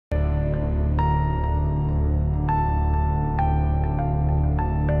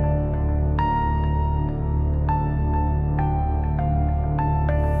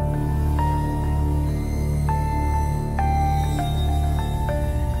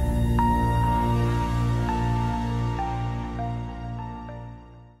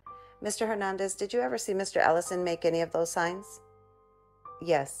Mr. Hernandez, did you ever see Mr. Ellison make any of those signs?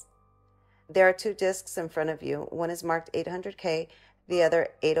 Yes. There are two discs in front of you. One is marked 800K, the other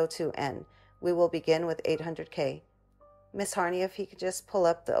 802N. We will begin with 800K. Miss Harney, if he could just pull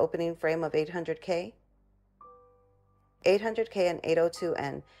up the opening frame of 800K. 800K and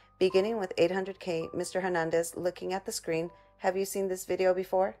 802N. Beginning with 800K, Mr. Hernandez, looking at the screen, have you seen this video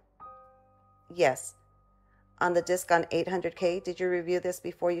before? Yes. On the disc on 800K, did you review this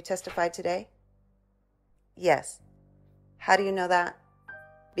before you testified today? Yes. How do you know that?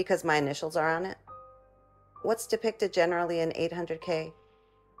 Because my initials are on it. What's depicted generally in 800K?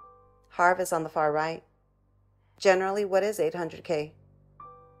 Harv is on the far right. Generally, what is 800K?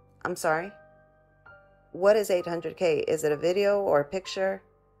 I'm sorry? What is 800K? Is it a video or a picture?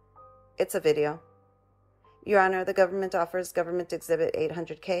 It's a video. Your Honor, the government offers Government Exhibit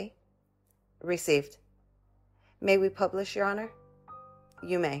 800K. Received. May we publish, Your Honor?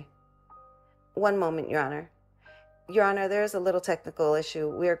 You may. One moment, Your Honor. Your Honor, there is a little technical issue.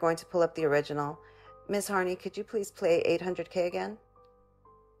 We are going to pull up the original. Ms. Harney, could you please play 800K again?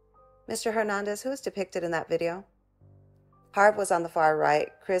 Mr. Hernandez, who is depicted in that video? Harv was on the far right.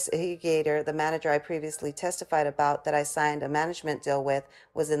 Chris Ehigator, the manager I previously testified about that I signed a management deal with,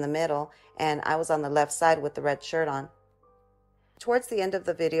 was in the middle, and I was on the left side with the red shirt on. Towards the end of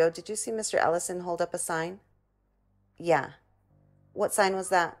the video, did you see Mr. Ellison hold up a sign? Yeah. What sign was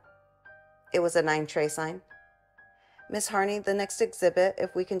that? It was a 9-tray sign. Ms. Harney, the next exhibit,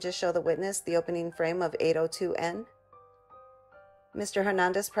 if we can just show the witness the opening frame of 802N. Mr.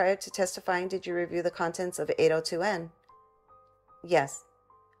 Hernandez, prior to testifying, did you review the contents of 802N? Yes.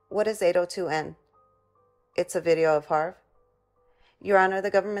 What is 802N? It's a video of Harv. Your Honor, the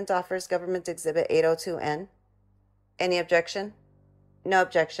government offers Government Exhibit 802N. Any objection? No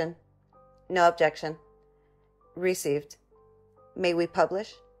objection. No objection. Received. May we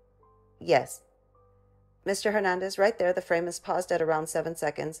publish? Yes. Mr. Hernandez, right there, the frame is paused at around 7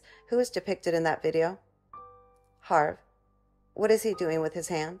 seconds. Who is depicted in that video? Harv. What is he doing with his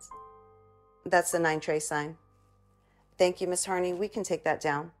hands? That's the 9-tray sign. Thank you, Ms. Harney. We can take that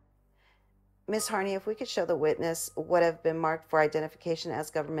down. Ms. Harney, if we could show the witness what have been marked for identification as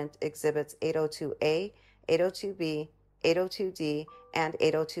Government Exhibits 802A, 802B, 802D, and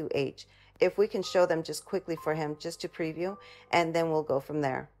 802H. If we can show them just quickly for him, just to preview, and then we'll go from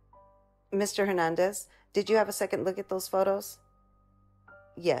there. Mr. Hernandez, did you have a second look at those photos?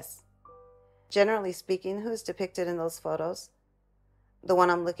 Yes. Generally speaking, who is depicted in those photos? The one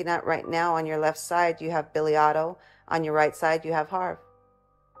I'm looking at right now, on your left side, you have Billy Otto. On your right side, you have Harv.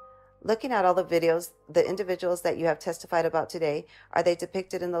 Looking at all the videos, the individuals that you have testified about today, are they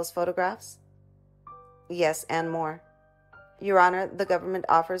depicted in those photographs? Yes, and more. Your Honor, the government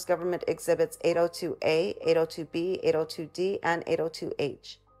offers Government Exhibits 802A, 802B, 802D, and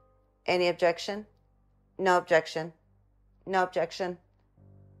 802H. Any objection? No objection. No objection.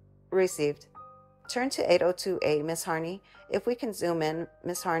 Received. Turn to 802A, Ms. Harney. If we can zoom in,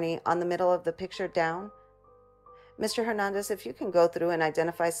 Ms. Harney, on the middle of the picture down. Mr. Hernandez, if you can go through and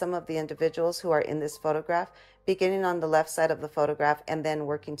identify some of the individuals who are in this photograph, beginning on the left side of the photograph and then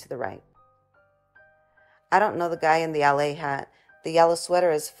working to the right. I don't know the guy in the LA hat. The yellow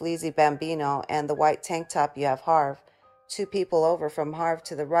sweater is Fleazy Bambino, and the white tank top you have Harv. 2 people over from Harv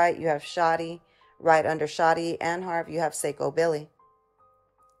to the right, you have Shoddy. Right under Shoddy and Harv, you have Seiko Billy.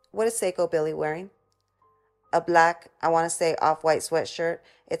 What is Seiko Billy wearing? A black, I want to say off-white sweatshirt.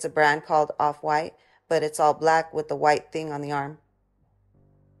 It's a brand called Off-White, but it's all black with the white thing on the arm.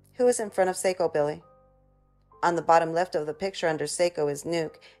 Who is in front of Seiko Billy? On the bottom left of the picture under Seiko is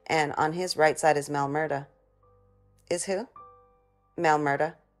Nuke, and on his right side is Mel Murda. Is who? Mel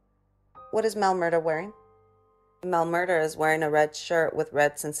Murda. What is Mel Murda wearing? Mel Murda is wearing a red shirt with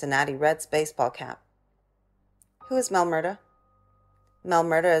red Cincinnati Reds baseball cap. Who is Mel Murda? Mel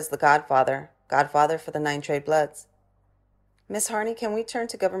Murda is the godfather for the 9-Trade Bloods. Miss Harney, can we turn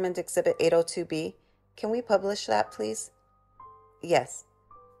to Government Exhibit 802B? Can we publish that, please? Yes.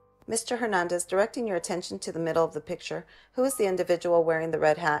 Mr. Hernandez, directing your attention to the middle of the picture, who is the individual wearing the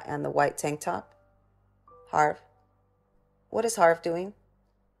red hat and the white tank top? Harv. What is Harv doing?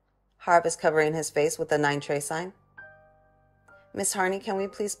 Harv is covering his face with a 9-tray sign. Miss Harney, can we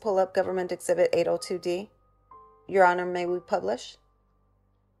please pull up Government Exhibit 802D? Your Honor, may we publish?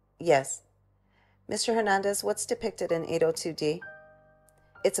 Yes. Mr. Hernandez, what's depicted in 802D?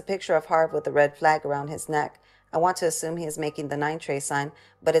 It's a picture of Harv with a red flag around his neck. I want to assume he is making the 9-tray sign,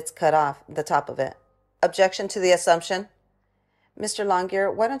 but it's cut off, the top of it. Objection to the assumption? Mr.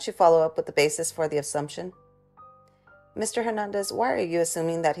 Longyear, why don't you follow up with the basis for the assumption? Mr. Hernandez, why are you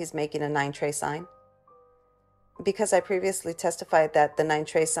assuming that he's making a 9-tray sign? Because I previously testified that the 9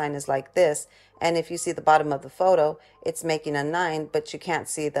 tray sign is like this, and if you see the bottom of the photo, it's making a 9, but you can't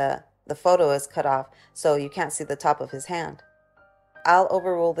see the photo is cut off, so you can't see the top of his hand. I'll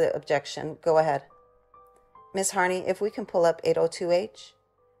overrule the objection. Go ahead. Miss Harney, if we can pull up 802H.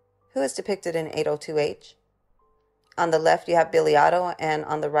 Who is depicted in 802H? On the left, you have Billy Otto, and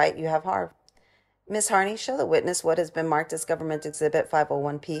on the right, you have Harv. Miss Harney, show the witness what has been marked as Government Exhibit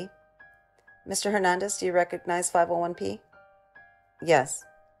 501P. Mr. Hernandez, do you recognize 501P? Yes.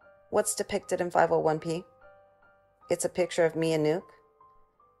 What's depicted in 501P? It's a picture of me and Nuke.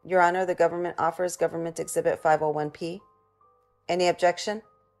 Your Honor, the government offers Government Exhibit 501P. Any objection?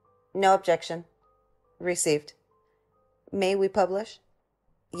 No objection. Received. May we publish?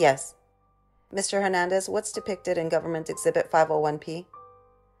 Yes. Mr. Hernandez, what's depicted in Government Exhibit 501P?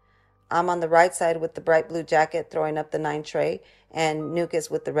 I'm on the right side with the bright blue jacket throwing up the 9 tray, and Nuke is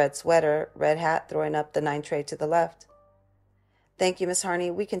with the red sweater, red hat throwing up the 9 tray to the left. Thank you, Ms.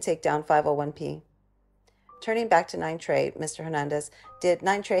 Harney. We can take down 501P. Turning back to 9 tray, Mr. Hernandez, did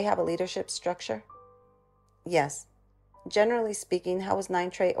 9 tray have a leadership structure? Yes. Generally speaking, how was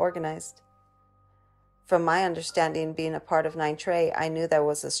 9 tray organized? From my understanding, being a part of 9 tray, I knew there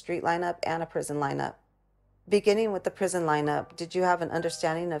was a street lineup and a prison lineup. Beginning with the prison lineup, did you have an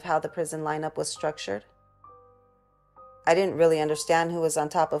understanding of how the prison lineup was structured? I didn't really understand who was on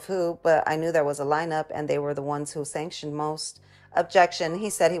top of who, but I knew there was a lineup and they were the ones who sanctioned most. Objection, he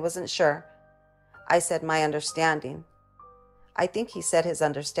said he wasn't sure. I said my understanding. I think he said his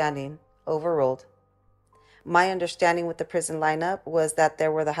understanding. Overruled. My understanding with the prison lineup was that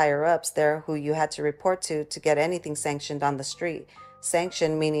there were the higher-ups there who you had to report to get anything sanctioned on the street.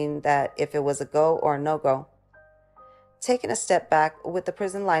 Sanction meaning that if it was a go or a no-go. Taking a step back, with the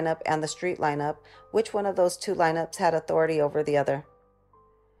prison lineup and the street lineup, which one of those two lineups had authority over the other?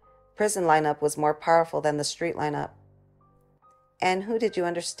 Prison lineup was more powerful than the street lineup. And who did you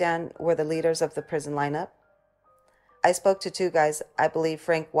understand were the leaders of the prison lineup? I spoke to 2 guys, I believe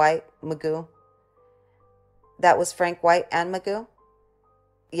Frank White, Magoo. That was Frank White and Magoo?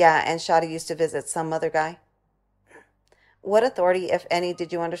 Yeah, and Shotty used to visit some other guy. What authority, if any,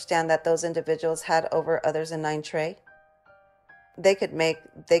 did you understand that those individuals had over others in 9 tray? They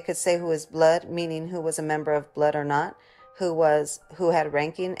could say who is blood, meaning who was a member of blood or not, who had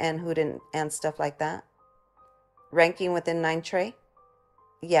ranking and who didn't, and stuff like that. Ranking within 9 tray?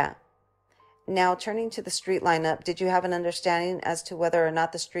 Yeah. Now, turning to the street lineup, did you have an understanding as to whether or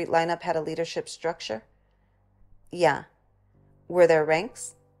not the street lineup had a leadership structure? Yeah. Were there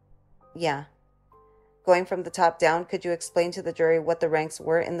ranks? Yeah. Going from the top down, could you explain to the jury what the ranks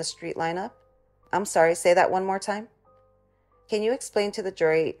were in the street lineup? I'm sorry, say that one more time. Can you explain to the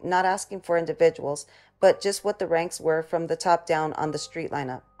jury, not asking for individuals, but just what the ranks were from the top down on the street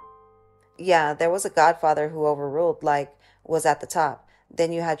lineup? Yeah, there was a Godfather who overruled, was at the top.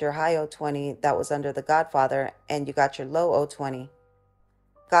 Then you had your high O20 that was under the Godfather, and you got your low O20.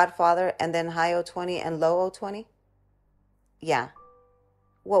 Godfather and then high O20 and low O20? Yeah.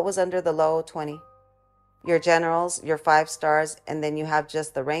 What was under the low O20? Your generals, your 5 stars, and then you have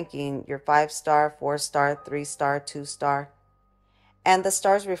just the ranking, your 5-star, 4-star, 3-star, 2-star. And the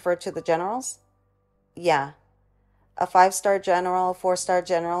stars refer to the generals? Yeah. A 5-star general, 4-star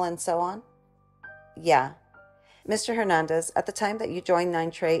general, and so on? Yeah. Mr. Hernandez, at the time that you joined 9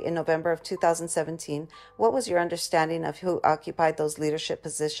 tray in November of 2017, what was your understanding of who occupied those leadership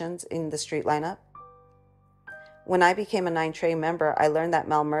positions in the street lineup? When I became a 9 tray member, I learned that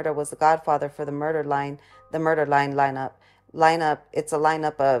Mal Murder was the godfather for the murder line lineup. It's a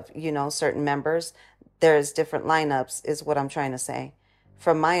lineup of, certain members. There's different lineups, is what I'm trying to say.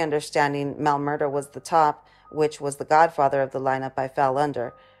 From my understanding, Mal Murder was the top, which was the godfather of the lineup I fell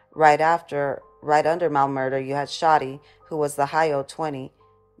under. Right under Mal Murder, you had Shotty, who was the high O20.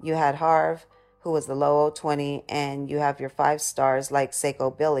 You had Harv, who was the low O20, and you have your 5 stars like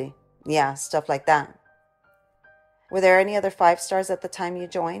Seiko Billy. Yeah, stuff like that. Were there any other 5 stars at the time you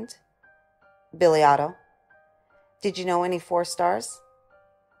joined? Billy Otto. Did you know any 4 stars?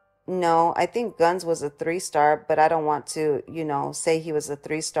 No, I think Guns was a 3-star, but I don't want to, say he was a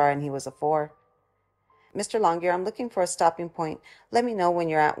 3-star and he was a 4. Mr. Longyear, I'm looking for a stopping point. Let me know when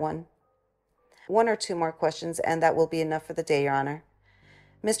you're at one. 1 or 2 more questions, and that will be enough for the day, Your Honor.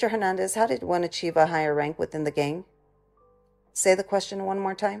 Mr. Hernandez, how did one achieve a higher rank within the gang? Say the question one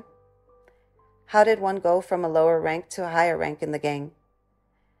more time. How did one go from a lower rank to a higher rank in the gang?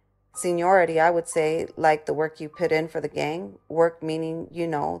 Seniority, I would say, like the work you put in for the gang. Work meaning,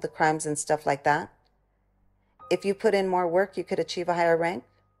 the crimes and stuff like that. If you put in more work, you could achieve a higher rank?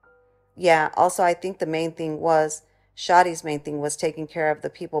 Yeah, also I think the main thing was Shoddy's main thing was taking care of the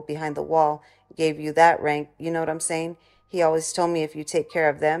people behind the wall, gave you that rank, you know what I'm saying? He always told me if you take care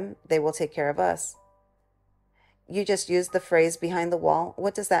of them, they will take care of us. You just used the phrase behind the wall.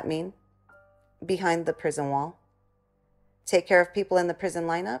 What does that mean? Behind the prison wall. Take care of people in the prison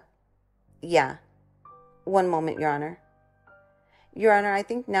lineup? Yeah. One moment, Your Honor. Your Honor, I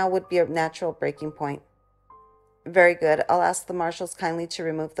think now would be a natural breaking point. Very good. I'll ask the marshals kindly to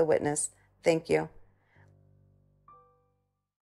remove the witness. Thank you.